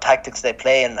 what tactics they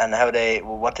play, and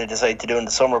what they decide to do in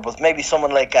the summer. But maybe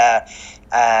someone like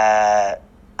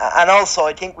and also,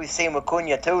 I think we've seen with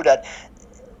Cunha too that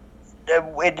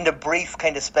in the brief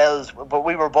kind of spells, but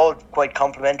we were both quite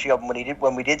complimentary of him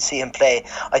when we did see him play.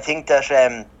 I think that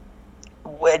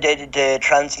the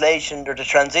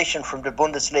transition from the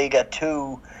Bundesliga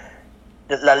to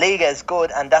the La Liga is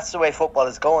good, and that's the way football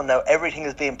is going now. Everything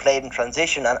is being played in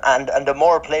transition, and the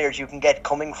more players you can get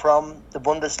coming from the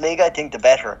Bundesliga, I think the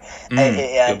better.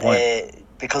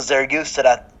 Because they're used to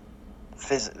that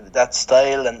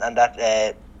style and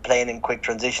that playing in quick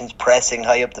transitions, pressing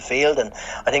high up the field, and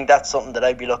I think that's something that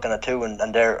I'd be looking at too.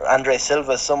 And there, Andre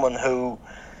Silva is someone who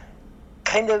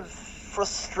kind of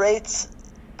frustrates,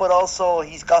 but also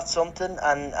he's got something,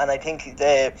 and I think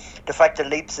the fact that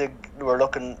Leipzig were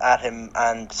looking at him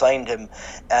and signed him,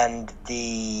 and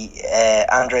the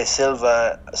Andre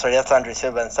Silva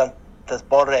and Santos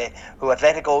Borre, who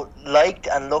Atletico liked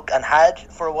and had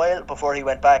for a while before he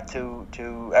went back to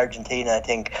Argentina, I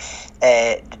think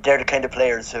they're the kind of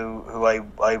players who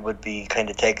I would be kind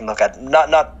of taking a look at.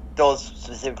 Not those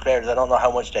specific players. I don't know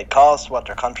how much they cost, what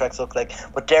their contracts look like,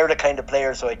 but they're the kind of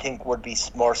players who I think would be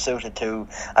more suited to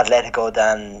Atletico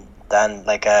than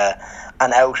like an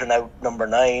out and out number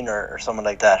 9 or something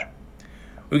like that.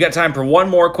 We got time for one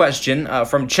more question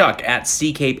from Chuck at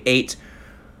CCape8.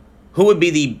 Who would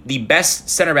be the best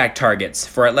center back targets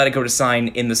for Atletico to sign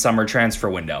in the summer transfer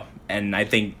window? And I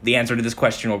think the answer to this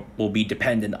question will be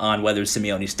dependent on whether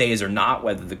Simeone stays or not,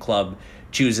 whether the club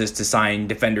chooses to sign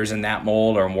defenders in that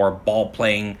mold or more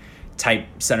ball-playing type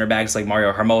center backs like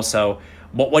Mario Hermoso.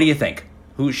 What do you think?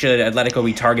 Who should Atletico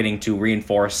be targeting to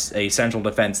reinforce a central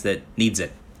defense that needs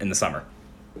it in the summer?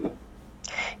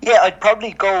 Yeah, I'd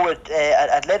probably go with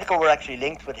Atletico. Were actually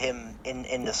linked with him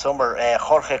in the summer.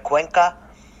 Jorge Cuenca.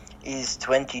 He's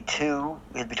 22.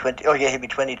 He'll be 20. Oh yeah, he'll be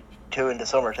 22 in the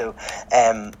summer too.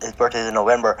 His birthday is in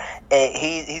November.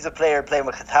 He's a player playing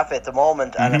with Getafe at the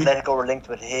moment, and Atletico were linked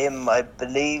with him. I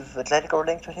believe Atletico were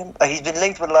linked with him. He's been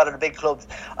linked with a lot of the big clubs.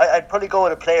 I'd probably go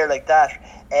with a player like that,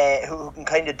 who can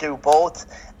kind of do both.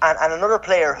 And another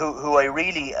player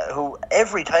who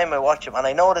every time I watch him, and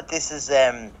I know that this is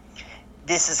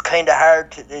kind of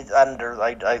hard to, and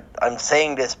I'm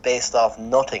saying this based off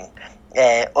nothing.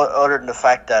 Other than the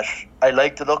fact that I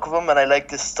like the look of him and I like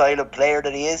the style of player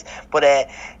that he is, but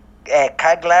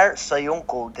Kaglar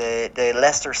Sayuncu, the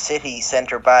Leicester City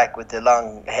centre back with the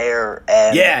long hair,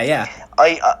 I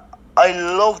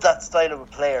love that style of a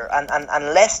player, and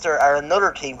Leicester are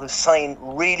another team who signed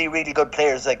really, really good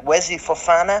players. Like Wesley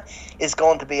Fofana is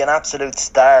going to be an absolute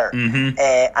star, and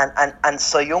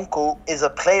Sayuncu is a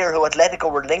player who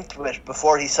Atletico were linked with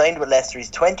before he signed with Leicester. He's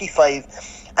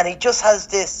 25. And he just has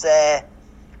this he's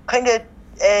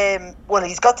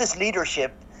got this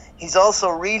leadership. He's also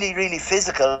really, really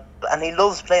physical, and he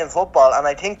loves playing football. And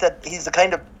I think that he's the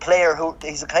kind of player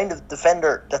he's the kind of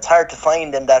defender that's hard to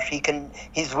find, in that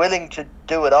he's willing to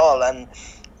do it all and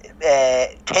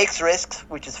takes risks,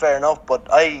 which is fair enough. But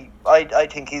I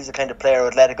think he's the kind of player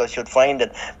Atletico should find,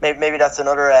 and maybe that's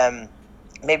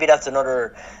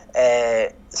another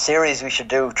series we should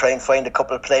do. Try and find a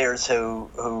couple of players who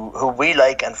we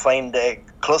like, and find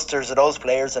clusters of those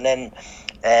players, and then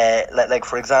like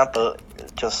for example,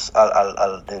 just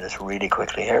I'll do this really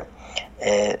quickly here.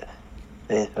 That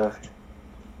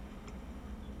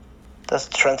was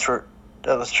transfer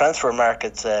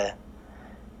markets.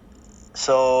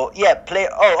 So yeah,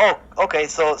 okay.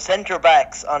 So centre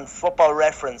backs on Football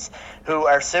Reference who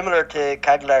are similar to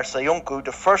Cagliari Soyuncu.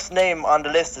 The first name on the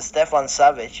list is Stefan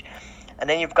Savic, and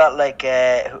then you've got like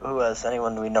who else?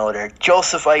 Anyone we know there?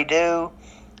 Joseph Aidoo,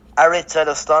 Aritz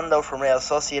Elizondo from Real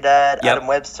Sociedad, Yep. Adam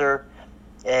Webster,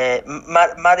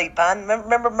 Mari Pan.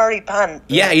 Remember Mari Pan?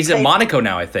 Yeah, he's at Monaco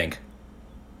now, I think.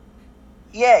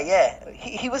 Yeah.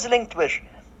 He was linked with.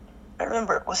 I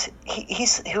remember,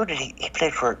 who did he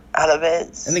played for?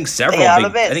 Alaves. I think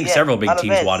several big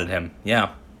teams wanted him.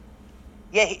 Yeah.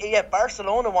 Yeah,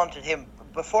 Barcelona wanted him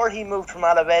before he moved from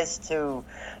Alaves to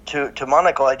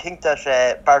Monaco. I think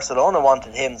that Barcelona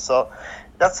wanted him. So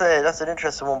that's an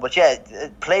interesting one. But yeah,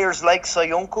 players like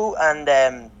Soyuncu and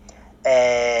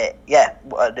it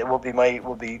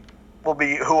would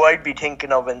be who I'd be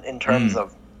thinking of in terms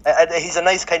of. He's a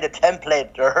nice kind of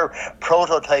template or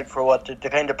prototype for what the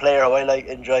kind of player who I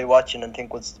enjoy watching and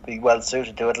think would be well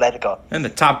suited to Atletico. And the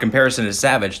top comparison is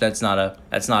Savic. That's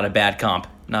not a bad comp,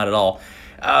 not at all.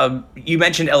 You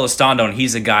mentioned Elizondo, and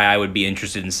he's a guy I would be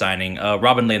interested in signing.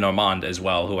 Robin Lenormand as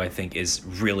well, who I think is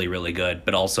really, really good,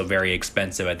 but also very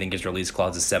expensive. I think his release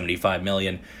clause is $75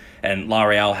 million, and La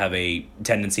Real have a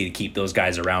tendency to keep those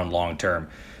guys around long term.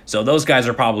 So those guys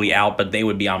are probably out, but they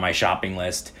would be on my shopping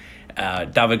list.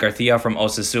 David Garcia from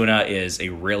Osasuna is a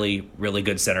really, really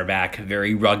good center back.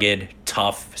 Very rugged,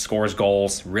 tough, scores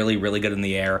goals, really, really good in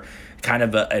the air. Kind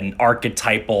of an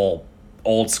archetypal,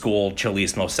 old-school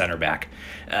Chilismo center back.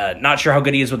 Not sure how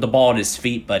good he is with the ball at his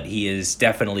feet, but he is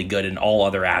definitely good in all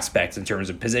other aspects in terms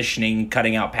of positioning,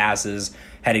 cutting out passes,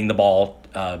 heading the ball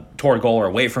toward goal or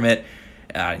away from it.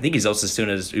 I think he's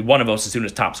one of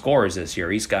Osasuna's top scorers this year.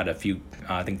 He's got a few,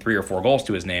 I think 3 or 4 goals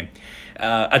to his name.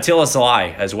 Attila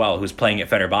Salai as well, who's playing at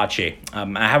Fenerbahce.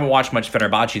 I haven't watched much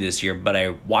Fenerbahce this year, but I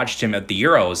watched him at the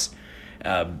Euros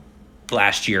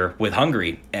last year with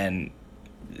Hungary, and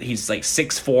he's like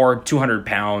 6'4", 200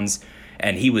 pounds,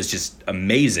 and he was just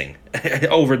amazing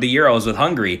over the Euros with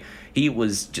Hungary. He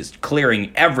was just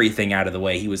clearing everything out of the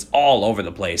way. He was all over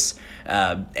the place.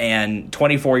 And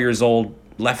 24 years old,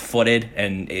 left-footed,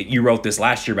 and you wrote this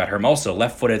last year about Hermoso.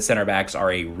 Left-footed center backs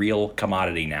are a real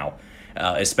commodity now,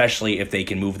 especially if they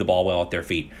can move the ball well at their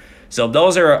feet. So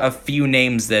those are a few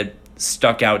names that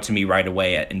stuck out to me right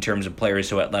away in terms of players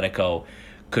who Atletico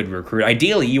could recruit.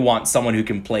 Ideally, you want someone who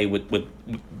can play with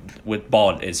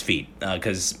ball at his feet,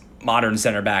 because modern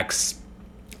center backs,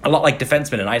 a lot like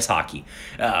defensemen in ice hockey,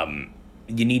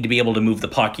 you need to be able to move the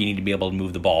puck, you need to be able to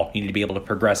move the ball, you need to be able to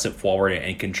progress it forward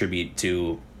and contribute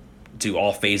to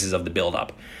all phases of the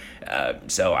build-up.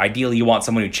 So ideally you want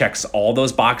someone who checks all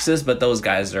those boxes, but those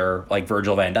guys are, like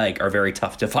Virgil van Dijk, are very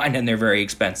tough to find and they're very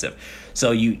expensive. So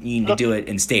you need to do it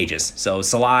in stages. So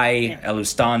Salai,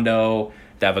 Elizondo,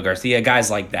 David Garcia,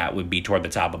 guys like that would be toward the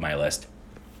top of my list.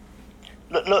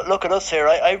 Look at us here.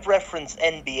 I've referenced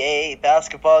NBA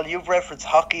basketball. You've referenced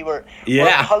hockey. We're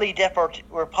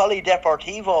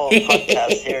Polydeportivo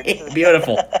podcast here.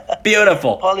 Beautiful.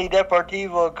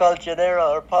 Polydeportivo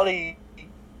Colchonero or Poly.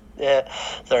 Yeah,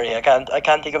 sorry, I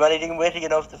can't think of anything witty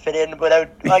enough to fit in without.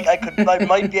 I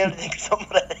might be able to think of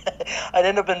something. I'd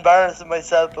end up embarrassing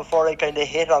myself before I kind of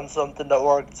hit on something that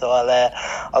worked. So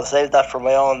I'll save that for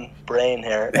my own brain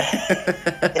here.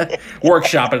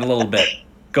 Workshop it a little bit.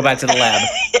 Go back to the lab.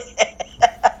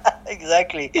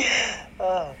 Exactly.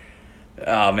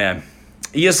 Oh man.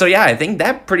 Yeah, so I think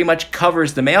that pretty much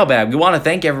covers the mailbag. We want to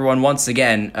thank everyone once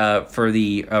again for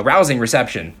the rousing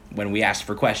reception when we asked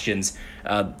for questions.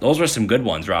 Those were some good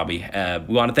ones, Robbie.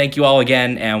 We want to thank you all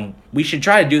again, and we should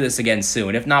try to do this again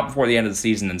soon. If not before the end of the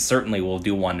season, then certainly we'll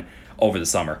do one over the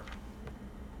summer.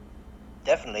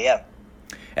 Definitely, yeah.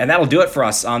 And that'll do it for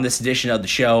us on this edition of the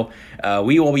show.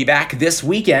 We will be back this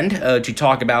weekend to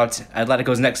talk about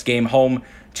Atletico's next game home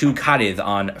to Cadiz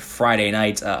on Friday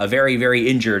night. A very, very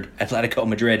injured Atletico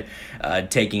Madrid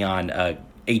taking on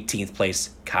 18th place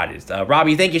Cadiz.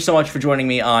 Robbie, thank you so much for joining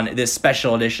me on this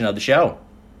special edition of the show.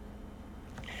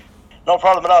 No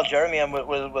problem at all, Jeremy, and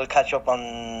we'll catch up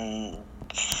on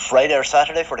Friday or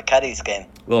Saturday for the Cadiz game.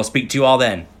 We'll speak to you all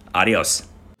then. Adios.